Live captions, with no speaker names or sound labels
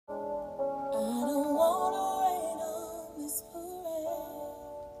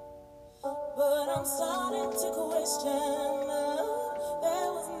I'm starting to question that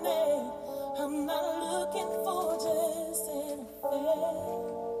was me. I'm not looking for just an affair.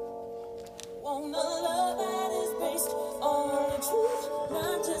 Want a love that is based on the truth,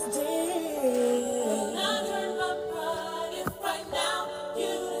 not just days. Not hurt my pride if right now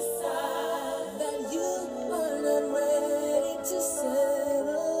you decide that you are not ready to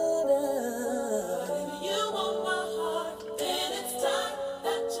settle down. But if you want my heart, then it's time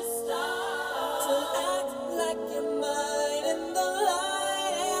that you start to act like you're mine in the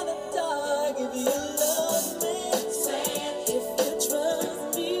light and the dark. If you love me, say it. If you trust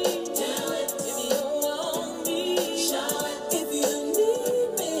me, do it. If you want me, show it. If you need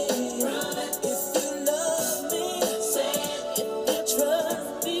me, prove it. If you love me, say it. If you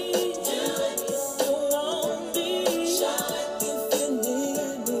trust me, do it. If you want me, show it. If you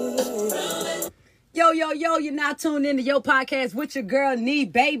need me, prove it. Yo, you're now tuned into your podcast with your girl, Nee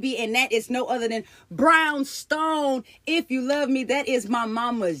Baby, and that is no other than Brown Stone. If you love me, that is my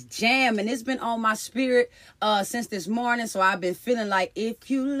mama's jam, and it's been on my spirit since this morning, so I've been feeling like, if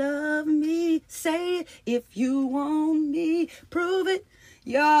you love me, say it. If you want me, prove it.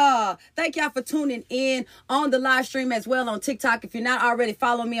 Y'all, thank y'all for tuning in on the live stream as well on TikTok. If you're not already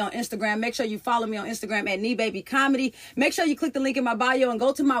following me on Instagram, make sure you follow me on Instagram at Nee Baby Comedy. Make sure you click the link in my bio and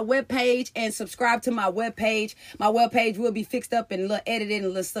go to my webpage and subscribe to my webpage. My webpage will be fixed up and a little edited and a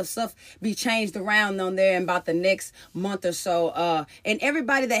little stuff be changed around on there in about the next month or so. And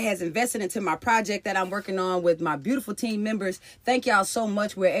everybody that has invested into my project that I'm working on with my beautiful team members, thank y'all so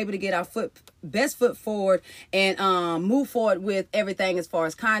much. We're able to get our best foot forward and move forward with everything as far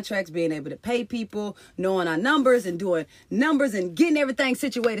as contracts, being able to pay people, knowing our numbers and doing numbers and getting everything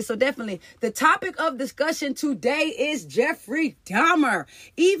situated. So definitely the topic of discussion today is Jeffrey Dahmer.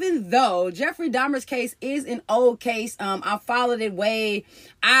 Even though Jeffrey Dahmer's case is an old case, I followed it way.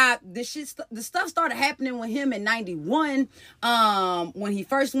 The stuff started happening with him in 91 when he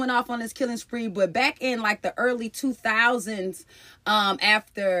first went off on his killing spree. But back in like the early 2000s,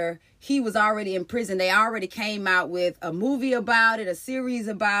 after he was already in prison, they already came out with a movie about it, a series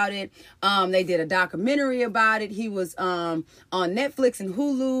about it. They did a documentary about it. He was on Netflix and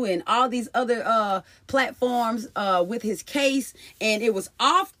Hulu and all these other platforms with his case. And it was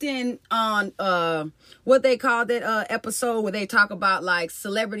often on what they call that episode where they talk about like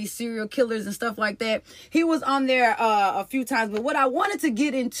celebrity serial killers and stuff like that. He was on there a few times. But what I wanted to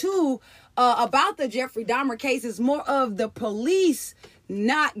get into about the Jeffrey Dahmer case is more of the police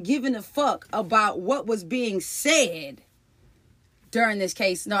not giving a fuck about what was being said during this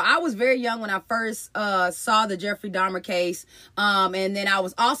case. No, I was very young when I first saw the Jeffrey Dahmer case. And then I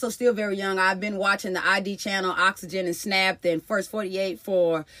was also still very young. I've been watching the ID channel, Oxygen and Snapped and First 48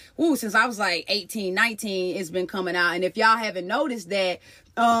 since I was like 18, 19, it's been coming out. And if y'all haven't noticed that,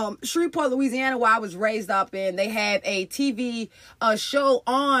 Shreveport, Louisiana, where I was raised up in, they have a TV show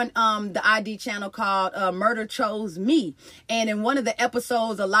on the ID channel called Murder Chose Me. And in one of the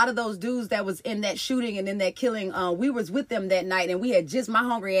episodes, a lot of those dudes that was in that shooting and in that killing, we was with them that night, and we had just, my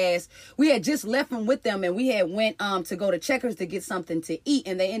hungry ass, we had just left them with them, and we had went to go to Checkers to get something to eat,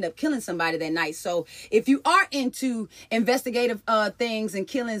 and they end up killing somebody that night. So if you are into investigative things and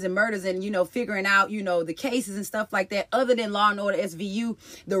killings and murders and, figuring out, the cases and stuff like that, other than Law and Order SVU,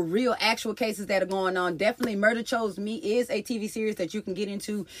 the real actual cases that are going on, definitely Murder Chose Me is a TV series that you can get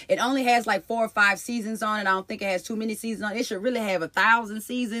into. It only has like 4 or 5 seasons on it. I don't think it has too many seasons on it. It should really have 1,000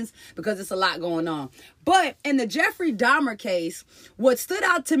 seasons because it's a lot going on. But in the Jeffrey Dahmer case, what stood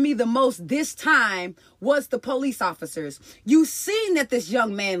out to me the most this time was the police officers. You seen that this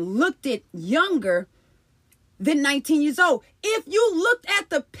young man looked it younger than 19 years old. If you looked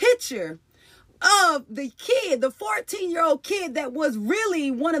at the picture of the kid, the 14-year-old kid that was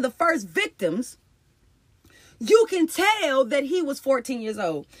really one of the first victims, you can tell that he was 14 years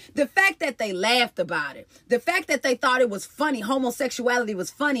old. The fact that they laughed about it, the fact that they thought it was funny, homosexuality was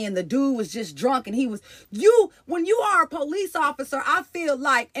funny, and the dude was just drunk, and when you are a police officer, I feel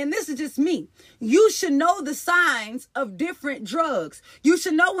like, and this is just me, you should know the signs of different drugs. You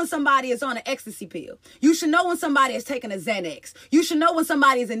should know when somebody is on an ecstasy pill. You should know when somebody is taking a Xanax. You should know when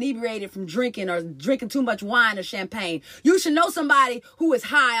somebody is inebriated from drinking or drinking too much wine or champagne. You should know somebody who is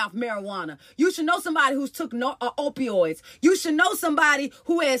high off marijuana. You should know somebody who's took opioids. You should know somebody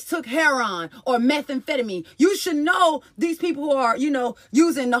who has took heroin or methamphetamine. You should know these people who are,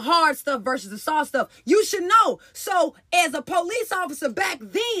 using the hard stuff versus the soft stuff. You should know. So as a police officer back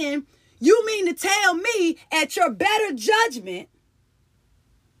then, you mean to tell me at your better judgment,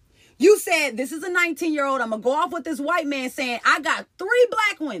 you said, this is a 19-year-old. I'm going to go off with this white man saying, I got 3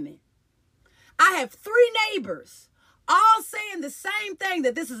 black women. I have 3 neighbors. all saying the same thing,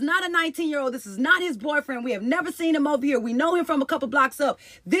 that this is not a 19-year-old. This is not his boyfriend. We have never seen him over here. We know him from a couple blocks up.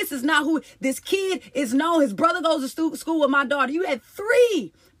 This is not who this kid is known. His brother goes to school with my daughter. You had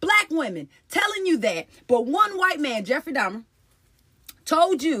 3 black women telling you that, but one white man, Jeffrey Dahmer,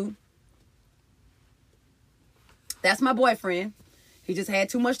 told you, that's my boyfriend. He just had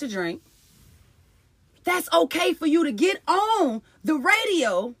too much to drink. That's okay for you to get on the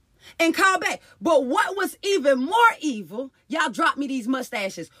radio and call back. But what was even more evil, y'all drop me these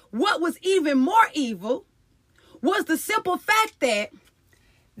mustaches. What was even more evil was the simple fact that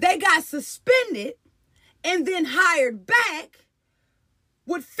they got suspended and then hired back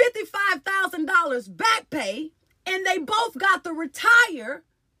with $55,000 back pay, and they both got to retire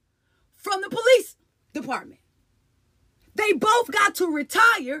from the police department. They both got to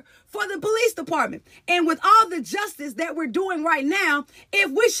retire for the police department. And with all the justice that we're doing right now,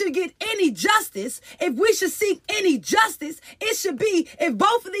 if we should get any justice, if we should seek any justice, it should be if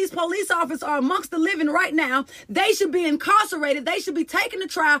both of these police officers are amongst the living right now, they should be incarcerated. They should be taken to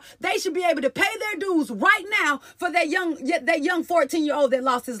trial. They should be able to pay their dues right now for that young 14-year-old that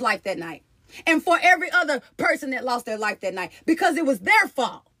lost his life that night. And for every other person that lost their life that night, because it was their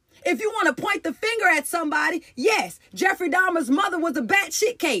fault. If you want to point the finger at somebody, yes, Jeffrey Dahmer's mother was a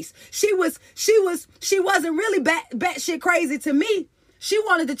batshit case. She wasn't really batshit crazy to me. She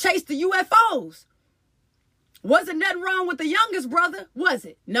wanted to chase the UFOs. Wasn't nothing wrong with the youngest brother, was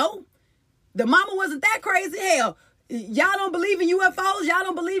it? No. The mama wasn't that crazy. Hell, y'all don't believe in UFOs. Y'all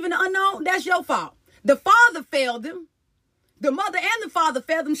don't believe in the unknown. That's your fault. The father failed him. The mother and the father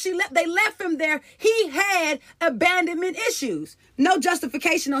failed him. They left him there. He had abandonment issues. No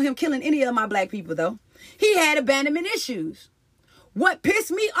justification on him killing any of my black people, though. He had abandonment issues. What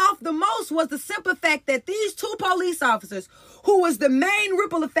pissed me off the most was the simple fact that these 2 police officers, who was the main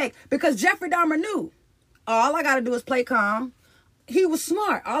ripple effect, because Jeffrey Dahmer knew, all I got to do is play calm. He was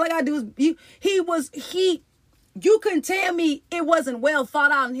smart. All I got to do is, you couldn't tell me it wasn't well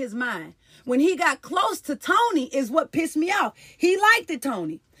thought out in his mind. When he got close to Tony is what pissed me off. He liked it,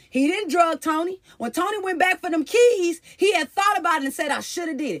 Tony. He didn't drug Tony. When Tony went back for them keys, he had thought about it and said, I should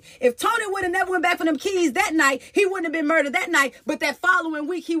have did it. If Tony would have never went back for them keys that night, he wouldn't have been murdered that night. But that following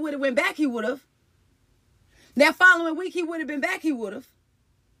week, he would have went back, he would have. That following week, he would have been back, he would have.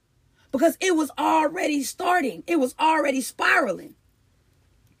 Because it was already starting. It was already spiraling.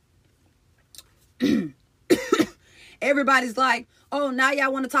 Everybody's like, oh, now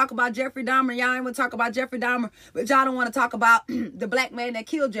y'all want to talk about Jeffrey Dahmer. Y'all ain't want to talk about Jeffrey Dahmer, but y'all don't want to talk about the black man that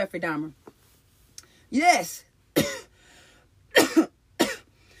killed Jeffrey Dahmer. Yes.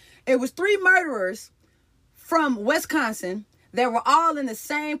 It was 3 murderers from Wisconsin that were all in the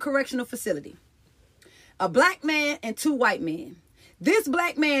same correctional facility. A black man and 2 white men. This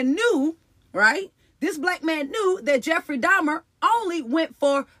black man knew, right? This black man knew that Jeffrey Dahmer only went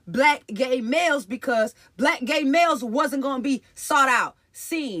for black gay males because black gay males wasn't going to be sought out,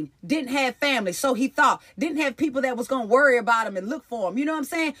 seen, didn't have family. So he thought, didn't have people that was going to worry about him and look for him. You know what I'm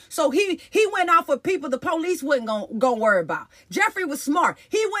saying? So he went off with people the police wasn't going to worry about. Jeffrey was smart.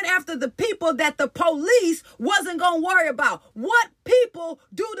 He went after the people that the police wasn't going to worry about. What people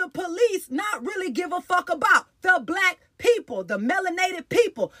do the police not really give a fuck about? The black people, the melanated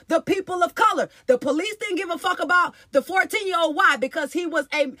people, the people of color. The police didn't give a fuck about the 14-year-old. Why? Because he was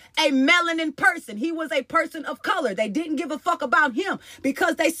a melanin person. He was a person of color. They didn't give a fuck about him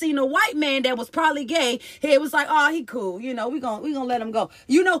because they seen a white man that was probably gay. It was like, oh, he cool. You know, we gonna let him go.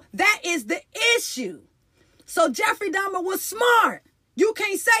 You know, that is the issue. So Jeffrey Dahmer was smart. You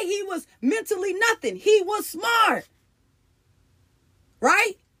can't say he was mentally nothing. He was smart.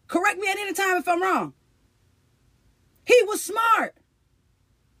 Right? Correct me at any time if I'm wrong. He was smart.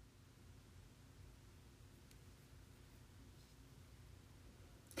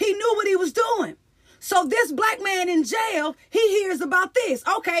 He knew what he was doing. So this black man in jail, he hears about this.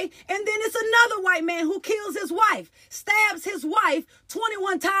 Okay. And then it's another white man who kills his wife, stabs his wife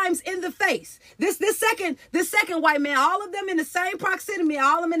 21 times in the face. This second white man, all of them in the same proximity,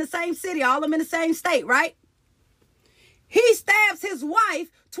 all of them in the same city, all of them in the same state, right? He stabs his wife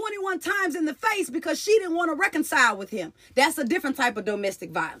 21 times in the face because she didn't want to reconcile with him. That's a different type of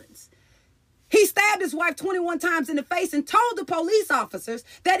domestic violence. He stabbed his wife 21 times in the face and told the police officers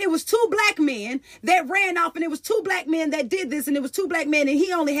that it was 2 black men that ran off and it was 2 black men that did this and it was 2 black men and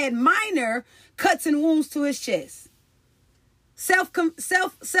he only had minor cuts and wounds to his chest.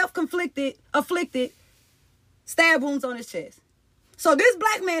 Afflicted stab wounds on his chest. So this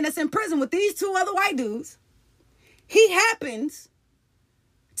black man that's in prison with these 2 other white dudes, he happens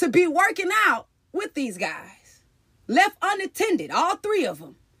to be working out with these guys, left unattended, all 3 of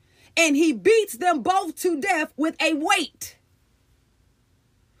them. and he beats them both to death with a weight.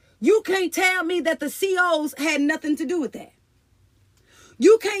 You can't tell me that the COs had nothing to do with that.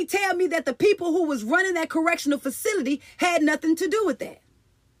 You can't tell me that the people who was running that correctional facility had nothing to do with that.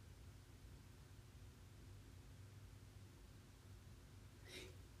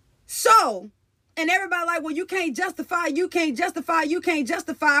 So, and everybody like, well, you can't justify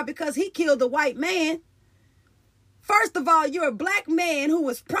because he killed a white man. First of all, you're a black man who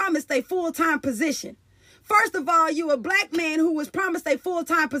was promised a full-time position. First of all, you're a black man who was promised a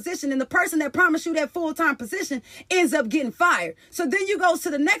full-time position, and the person that promised you that full-time position ends up getting fired. So then you go to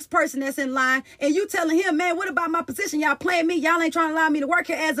the next person that's in line, and you telling him, man, what about my position? Y'all playing me. Y'all ain't trying to allow me to work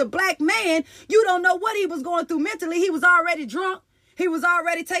here. As a black man, you don't know what he was going through mentally. He was already drunk. He was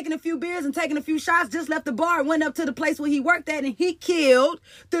already taking a few beers and taking a few shots, just left the bar and went up to the place where he worked at, and he killed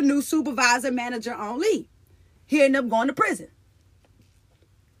the new supervisor manager on leave. He ended up going to prison.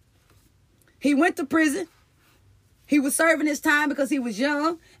 He went to prison. He was serving his time because he was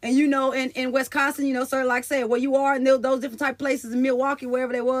young. And, you know, in Wisconsin, you know, sort of like I said, where you are in those different type of places in Milwaukee,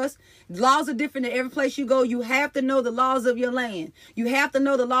 wherever they was, laws are different in every place you go. You have to know the laws of your land. You have to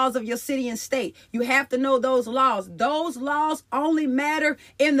know the laws of your city and state. You have to know those laws. Those laws only matter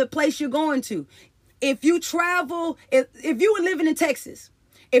in the place you're going to. If you travel, if you were living in Texas,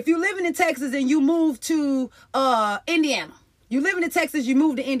 if you're living in Texas and you move to Indiana, you living in Texas, you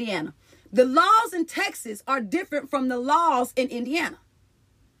move to Indiana. The laws in Texas are different from the laws in Indiana.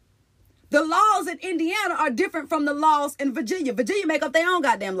 The laws in Indiana are different from the laws in Virginia. Virginia make up their own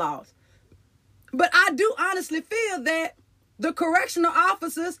goddamn laws. But I do honestly feel that the correctional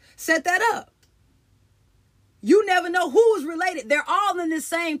officers set that up. You never know who is related. They're all in the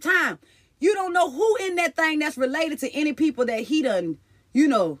same time. You don't know who in that thing that's related to any people that he done, you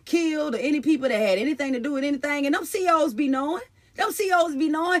know, killed, or any people that had anything to do with anything. And them COs be knowing. Them COs be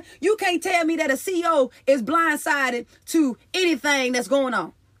knowing. You can't tell me that a CO is blindsided to anything that's going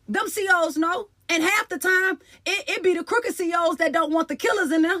on. Them COs know. And half the time, it be the crooked COs that don't want the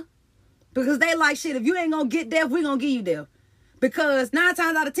killers in there. Because they like, shit, if you ain't going to get death, we going to give you death. Because 9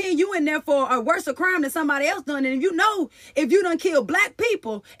 times out of 10, you in there for a worse crime than somebody else done. And you know, if you done killed black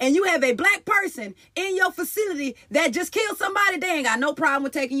people and you have a black person in your facility that just killed somebody, they ain't got no problem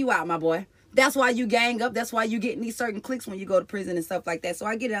with taking you out, my boy. That's why you gang up. That's why you get in these certain cliques when you go to prison and stuff like that. So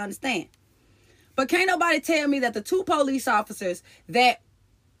I get it, I understand. But can't nobody tell me that the 2 police officers that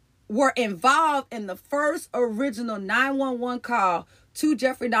were involved in the first original 911 call to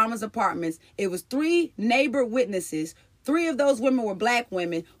Jeffrey Dahmer's apartments, it was 3 neighbor witnesses. 3 of those women were black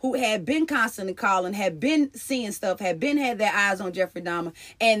women who had been constantly calling, had been seeing stuff, had their eyes on Jeffrey Dahmer,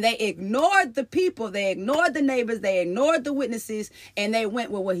 and they ignored the people, they ignored the neighbors, they ignored the witnesses, and they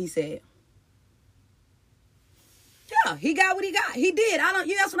went with what he said. Yeah, he got what he got. He did.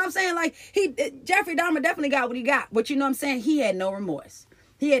 That's what I'm saying. Like, Jeffrey Dahmer definitely got what he got. But you know what I'm saying? He had no remorse.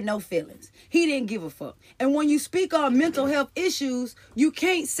 He had no feelings. He didn't give a fuck. And when you speak on mental health issues, you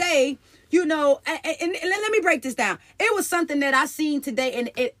can't say, you know, and let me break this down. It was something that I seen today,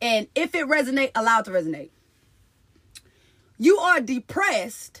 and if it resonate, allow it to resonate. You are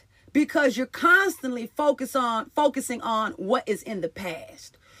depressed because you're constantly focusing on what is in the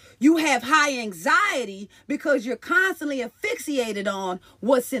past. You have high anxiety because you're constantly asphyxiated on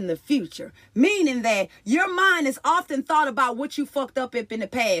what's in the future. Meaning that your mind is often thought about what you fucked up in the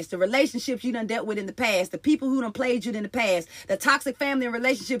past, the relationships you done dealt with in the past, the people who done played you in the past, the toxic family and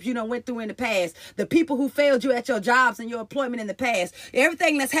relationships you done went through in the past, the people who failed you at your jobs and your employment in the past,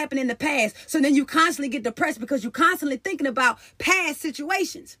 everything that's happened in the past. So then you constantly get depressed because you're constantly thinking about past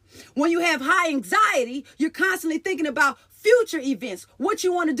situations. When you have high anxiety, you're constantly thinking about future events, what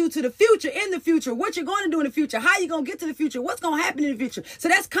you want to do to the future, in the future, what you're going to do in the future, how you're going to get to the future, what's going to happen in the future. So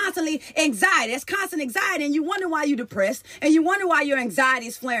that's constantly anxiety. That's constant anxiety. And you wonder why you're depressed and you wonder why your anxiety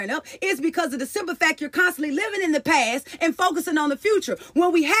is flaring up. It's because of the simple fact you're constantly living in the past and focusing on the future.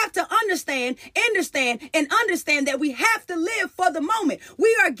 When we have to understand that we have to live for the moment.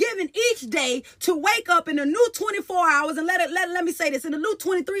 We are given each day to wake up in a new 24 hours and let me say this, in a new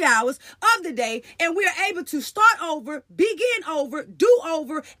 23 hours of the day, and we are able to start over, begin over, do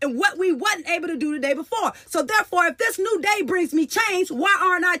over, and what we wasn't able to do the day before. So therefore, if this new day brings me change, why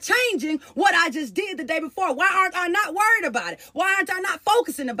aren't I changing what I just did the day before? Why aren't I not worried about it? Why aren't I not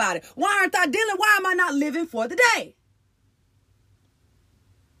focusing about it? Why aren't I dealing? Why am I not living for the day?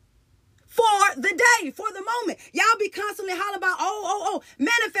 For the day, for the moment. Y'all be constantly hollering about,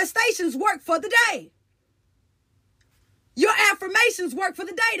 manifestations work for the day. Your affirmations work for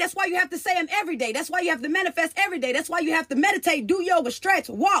the day. That's why you have to say them every day. That's why you have to manifest every day. That's why you have to meditate, do yoga, stretch,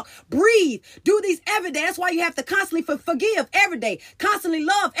 walk, breathe, do these every day. That's why you have to constantly forgive every day, constantly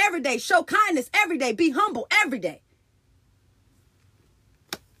love every day, show kindness every day, be humble every day.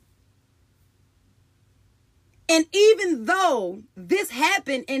 And even though this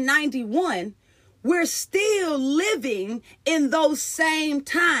happened in 91, we're still living in those same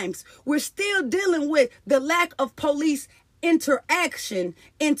times. We're still dealing with the lack of police interaction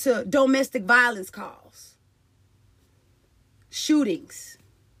into domestic violence calls, shootings.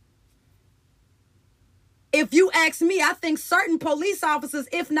 If you ask me, I think certain police officers,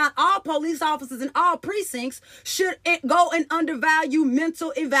 if not all police officers in all precincts, should go and undervalue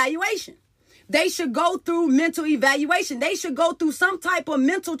mental evaluation. They should go through mental evaluation. They should go through some type of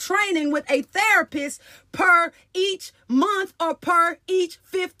mental training with a therapist per each month or per each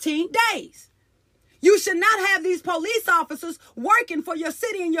 15 days. You should not have these police officers working for your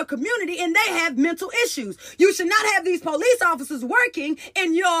city and your community and they have mental issues. You should not have these police officers working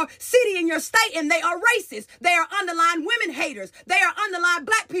in your city and your state and they are racist. They are underlying women haters. They are underlying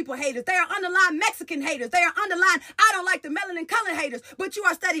black people haters. They are underlying Mexican haters. They are underlying I don't like the melanin color haters. But you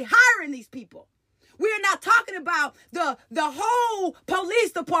are steady hiring these people. We are not talking about the whole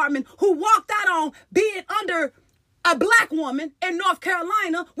police department who walked out on being under a black woman in North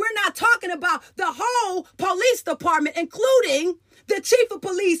Carolina. We're not talking about the whole police department, including the chief of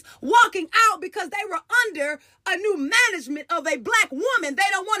police walking out because they were under a new management of a black woman. They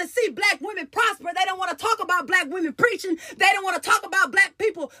don't want to see black women prosper. They don't want to talk about black women preaching. They don't want to talk about black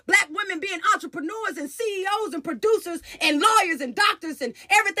people, black women being entrepreneurs and CEOs and producers and lawyers and doctors and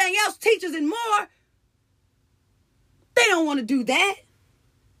everything else, teachers and more. They don't want to do that.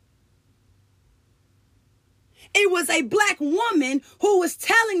 It was a black woman who was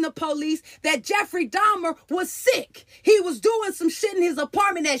telling the police that Jeffrey Dahmer was sick. He was doing some shit in his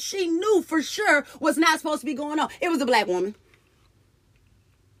apartment that she knew for sure was not supposed to be going on. It was a black woman.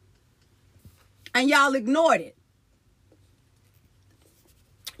 And y'all ignored it.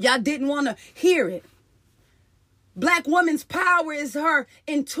 Y'all didn't want to hear it. Black woman's power is her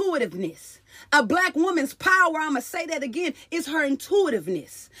intuitiveness. A black woman's power, I'm going to say that again, is her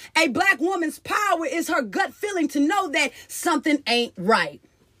intuitiveness. A black woman's power is her gut feeling to know that something ain't right.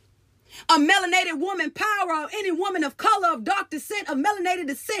 A melanated woman power, or any woman of color, of dark descent, of melanated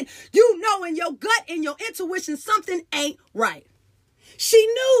descent, you know in your gut, in your intuition, something ain't right. She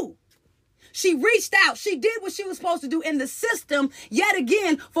knew. She reached out. She did what she was supposed to do in the system. Yet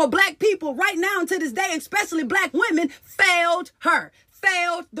again, for black people right now and to this day, especially black women, failed her.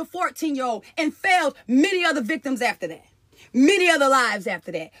 Failed the 14-year-old and failed many other victims after that. Many other lives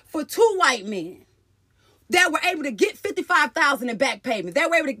after that. For two white men that were able to get $55,000 in back payments. They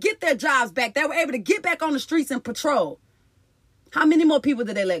were able to get their jobs back. They were able to get back on the streets and patrol. How many more people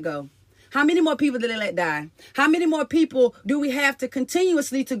did they let go? How many more people did they let die? How many more people do we have to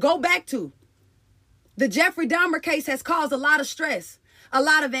continuously to go back to? The Jeffrey Dahmer case has caused a lot of stress, a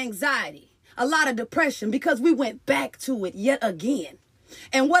lot of anxiety, a lot of depression because we went back to it yet again.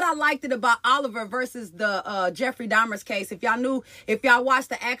 And what I liked it about Oliver versus the Jeffrey Dahmer's case, if y'all watched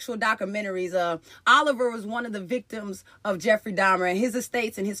the actual documentaries, Oliver was one of the victims of Jeffrey Dahmer, and his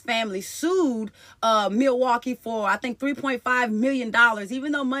estates and his family sued Milwaukee for, I think, $3.5 million,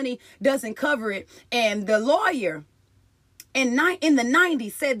 even though money doesn't cover it. And the lawyer in the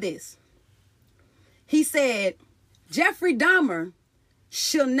 90s said this. He said, Jeffrey Dahmer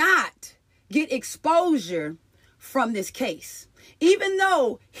shall not get exposure from this case. Even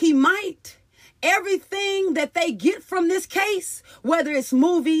though he might, everything that they get from this case, whether it's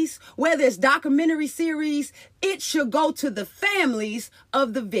movies, whether it's documentary series, it should go to the families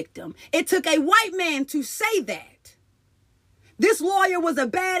of the victim. It took a white man to say that. This lawyer was a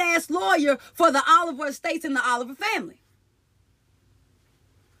badass lawyer for the Oliver estates and the Oliver family.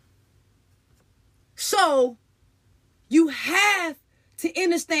 So you have to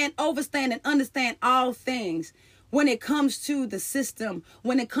understand, overstand, and understand all things when it comes to the system,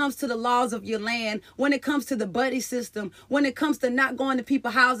 when it comes to the laws of your land, when it comes to the buddy system, when it comes to not going to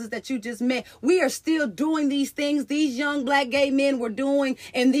people's houses that you just met. We are still doing these things these young black gay men were doing,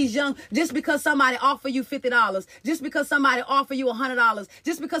 and just because somebody offer you $50, just because somebody offer you $100,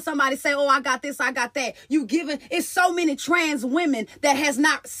 just because somebody say, oh, I got this, I got that. It's so many trans women that has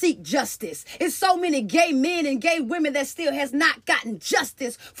not seek justice. It's so many gay men and gay women that still has not gotten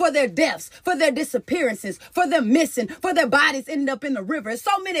justice for their deaths, for their disappearances, for their missing, for their bodies ended up in the river. It's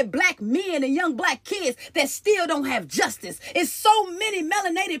so many black men and young black kids that still don't have justice. It's so many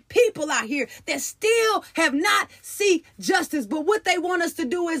melanated people out here that still have not seek justice. But what they want us to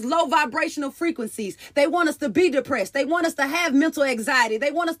do is low vibrational frequencies. They want us to be depressed. They want us to have mental anxiety.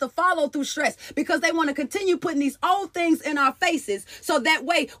 They want us to follow through stress because they want to continue putting these old things in our faces so that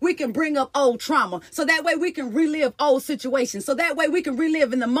way we can bring up old trauma. So that way we can relive old situations. So that way we can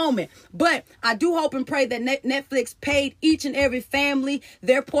relive in the moment. But I do hope and pray that Netflix paid each and every family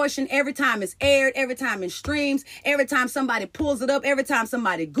their portion every time it's aired, every time it streams, every time somebody pulls it up, every time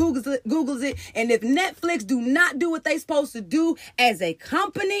somebody Googles it. And if Netflix do not do what they supposed to do as a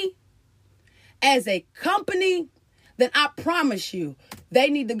company, then I promise you, they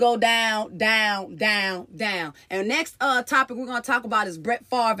need to go down, down, down, down. And next topic we're going to talk about is Brett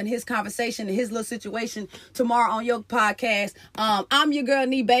Favre and his conversation and his little situation tomorrow on your podcast. I'm your girl,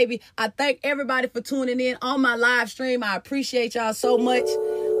 Nee Baby. I thank everybody for tuning in on my live stream. I appreciate y'all so much.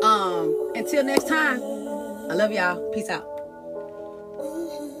 Until next time, I love y'all. Peace out.